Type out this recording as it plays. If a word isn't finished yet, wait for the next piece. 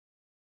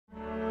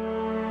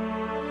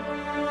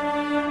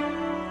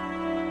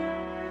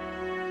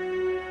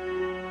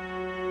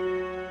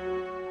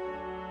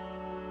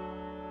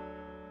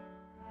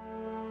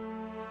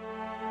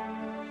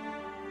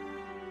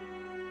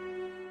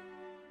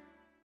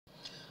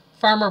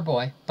Farmer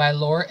Boy by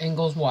Laura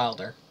Ingalls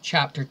Wilder,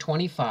 Chapter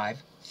 25,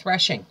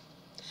 Threshing.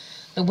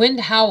 The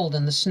wind howled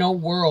and the snow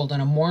whirled,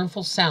 and a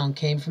mournful sound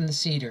came from the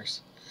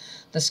cedars.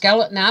 The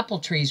skeleton apple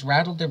trees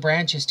rattled their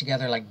branches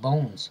together like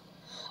bones.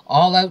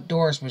 All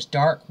outdoors was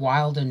dark,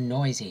 wild, and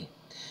noisy.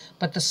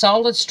 But the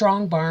solid,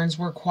 strong barns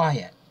were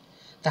quiet.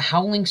 The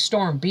howling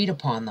storm beat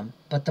upon them,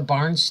 but the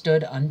barns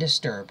stood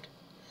undisturbed.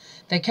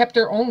 They kept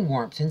their own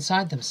warmth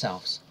inside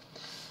themselves.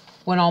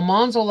 When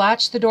Almanzo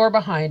latched the door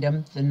behind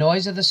him, the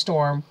noise of the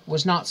storm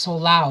was not so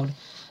loud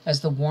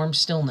as the warm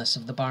stillness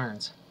of the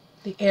barns.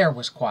 The air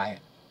was quiet.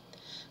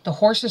 The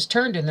horses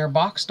turned in their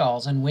box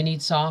stalls and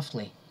whinnied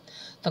softly.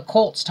 The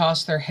colts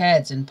tossed their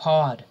heads and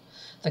pawed.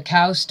 The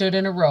cows stood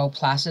in a row,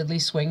 placidly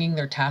swinging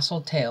their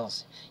tasseled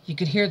tails. You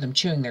could hear them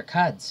chewing their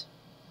cuds.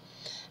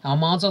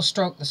 Almanzo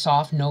stroked the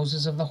soft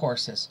noses of the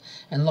horses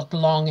and looked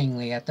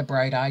longingly at the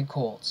bright-eyed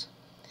colts.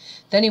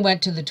 Then he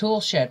went to the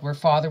tool shed where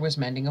Father was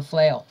mending a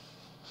flail.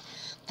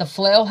 The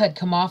flail had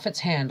come off its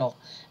handle,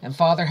 and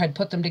Father had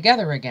put them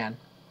together again.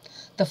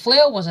 The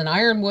flail was an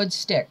ironwood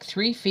stick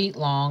 3 feet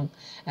long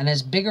and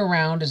as big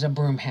around as a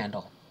broom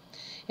handle.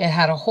 It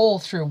had a hole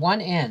through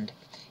one end.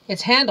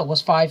 Its handle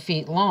was 5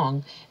 feet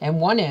long, and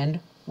one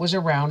end was a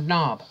round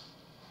knob.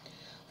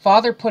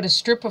 Father put a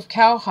strip of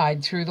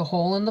cowhide through the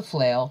hole in the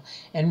flail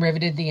and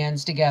riveted the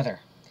ends together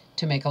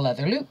to make a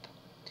leather loop.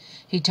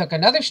 He took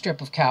another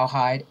strip of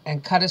cowhide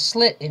and cut a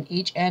slit in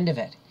each end of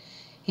it.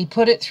 He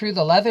put it through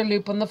the leather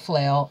loop on the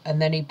flail,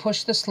 and then he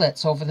pushed the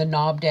slits over the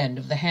knobbed end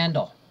of the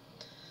handle.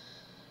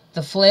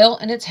 The flail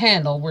and its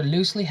handle were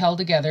loosely held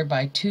together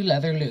by 2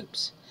 leather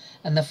loops,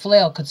 and the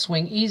flail could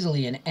swing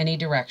easily in any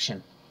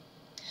direction.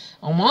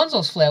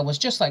 Almanzo's flail was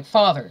just like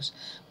Father's,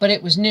 but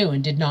it was new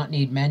and did not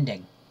need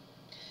mending.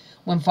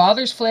 When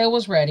Father's flail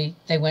was ready,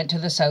 they went to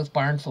the south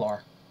barn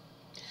floor.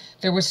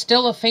 There was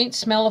still a faint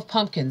smell of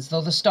pumpkins,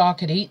 though the stalk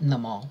had eaten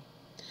them all.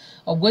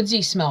 A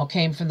woodsy smell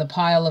came from the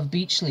pile of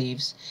beech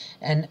leaves,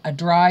 and a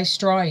dry,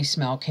 strawy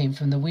smell came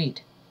from the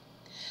wheat.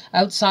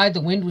 Outside the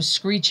wind was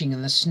screeching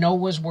and the snow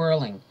was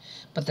whirling,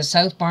 but the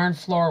south barn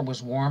floor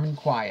was warm and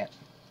quiet.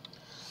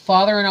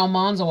 Father and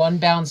Almanzo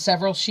unbound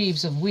several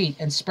sheaves of wheat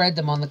and spread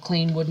them on the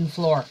clean wooden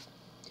floor.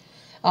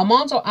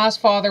 Almanzo asked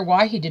Father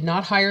why he did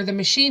not hire the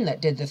machine that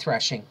did the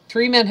threshing.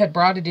 3 men had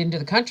brought it into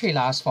the country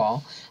last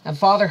fall, and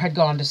Father had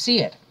gone to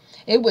see it.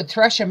 It would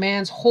thresh a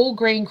man's whole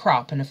grain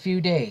crop in a few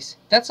days.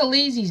 That's a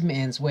lazy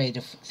man's way to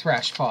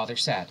thresh, Father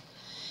said.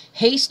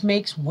 Haste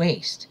makes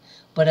waste,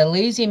 but a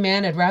lazy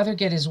man had rather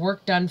get his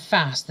work done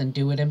fast than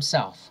do it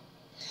himself.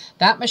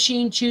 That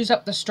machine chews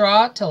up the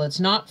straw till it's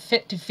not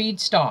fit to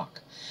feed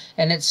stock,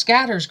 and it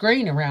scatters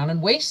grain around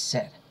and wastes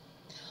it.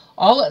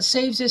 All it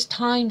saves is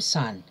time,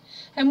 son,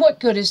 and what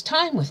good is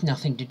time with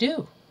nothing to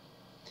do?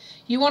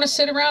 You want to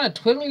sit around and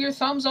twiddle your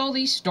thumbs all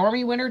these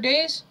stormy winter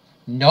days?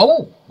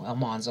 No,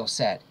 Almanzo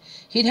said.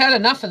 He'd had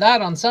enough of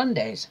that on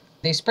Sundays.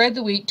 They spread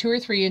the wheat 2 or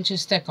 3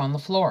 inches thick on the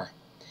floor.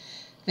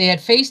 They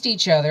had faced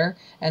each other,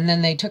 and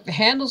then they took the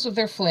handles of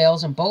their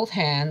flails in both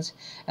hands,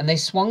 and they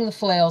swung the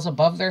flails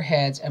above their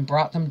heads and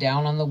brought them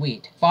down on the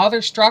wheat.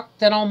 Father struck,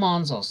 then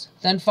Almanzo's,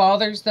 then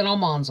Father's, then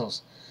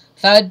Almanzo's.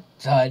 Thud,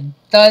 thud,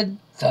 thud,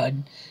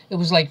 thud. It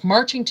was like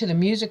marching to the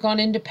music on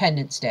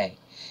Independence Day.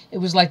 It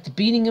was like the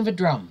beating of a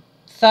drum.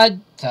 Thud,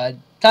 thud,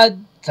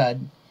 thud,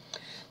 thud.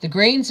 The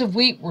grains of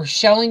wheat were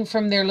shelling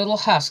from their little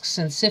husks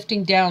and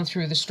sifting down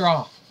through the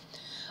straw.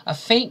 A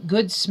faint,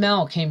 good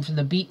smell came from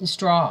the beaten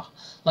straw,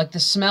 like the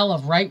smell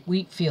of ripe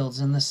wheat fields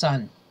in the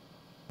sun.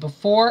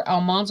 Before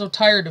Almanzo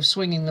tired of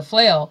swinging the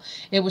flail,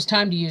 it was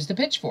time to use the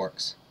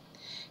pitchforks.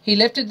 He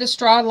lifted the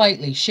straw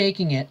lightly,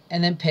 shaking it,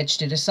 and then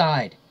pitched it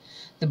aside.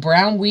 The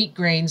brown wheat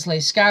grains lay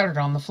scattered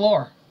on the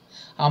floor.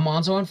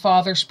 Almanzo and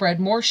Father spread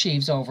more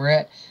sheaves over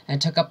it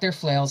and took up their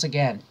flails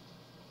again.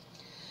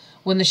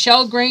 When the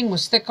shelled grain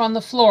was thick on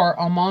the floor,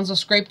 Almanzo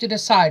scraped it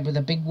aside with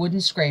a big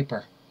wooden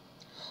scraper.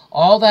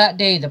 All that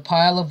day the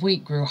pile of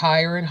wheat grew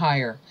higher and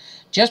higher.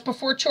 Just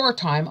before chore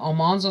time,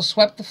 Almanzo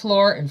swept the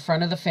floor in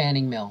front of the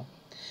fanning mill.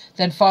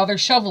 Then Father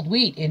shoveled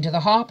wheat into the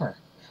hopper,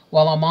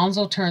 while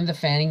Almanzo turned the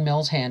fanning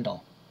mill's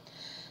handle.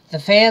 The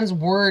fans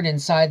whirred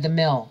inside the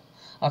mill.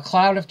 A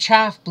cloud of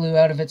chaff blew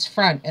out of its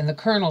front, and the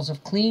kernels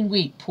of clean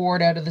wheat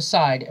poured out of the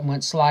side and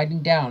went sliding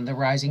down the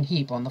rising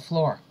heap on the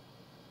floor.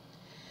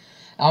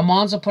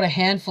 Almanzo put a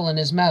handful in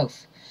his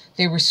mouth.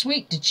 They were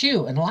sweet to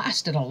chew and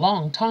lasted a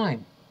long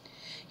time.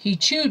 He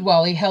chewed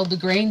while he held the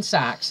grain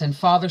sacks, and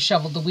Father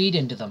shoveled the wheat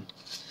into them.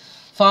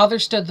 Father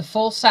stood the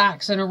full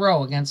sacks in a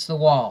row against the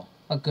wall.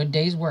 A good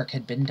day's work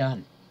had been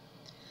done.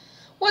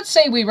 "What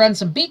say we run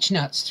some beech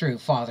nuts through?"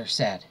 Father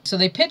said. So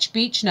they pitched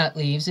beech nut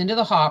leaves into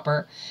the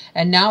hopper,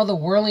 and now the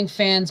whirling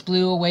fans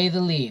blew away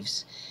the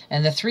leaves,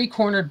 and the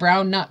 3-cornered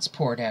brown nuts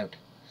poured out.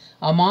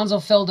 Almanzo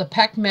filled a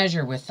peck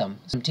measure with them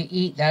to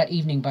eat that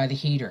evening by the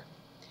heater.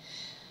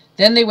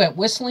 Then they went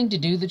whistling to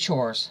do the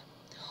chores.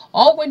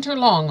 All winter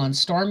long on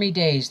stormy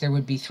days there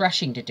would be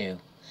threshing to do.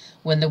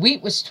 When the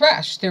wheat was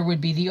threshed, there would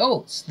be the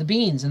oats, the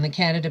beans, and the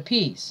Canada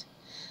peas.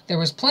 There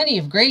was plenty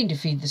of grain to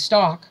feed the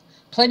stock,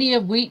 plenty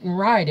of wheat and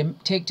rye to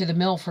take to the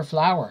mill for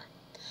flour.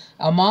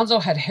 Almanzo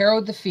had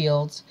harrowed the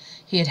fields,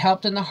 he had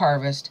helped in the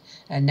harvest,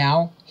 and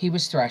now he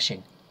was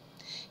threshing.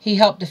 He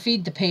helped to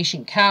feed the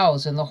patient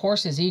cows and the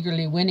horses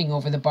eagerly winning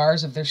over the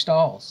bars of their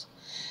stalls,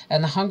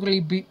 and the hungrily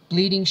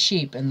bleating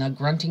sheep and the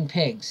grunting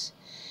pigs.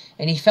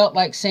 And he felt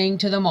like saying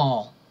to them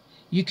all,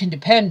 "You can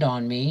depend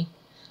on me.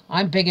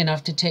 I'm big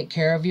enough to take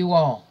care of you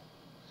all."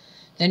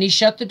 Then he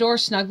shut the door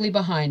snugly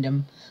behind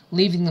him,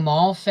 leaving them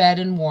all fed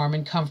and warm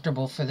and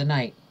comfortable for the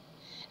night.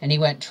 And he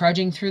went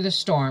trudging through the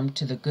storm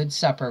to the good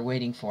supper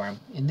waiting for him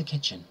in the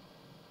kitchen.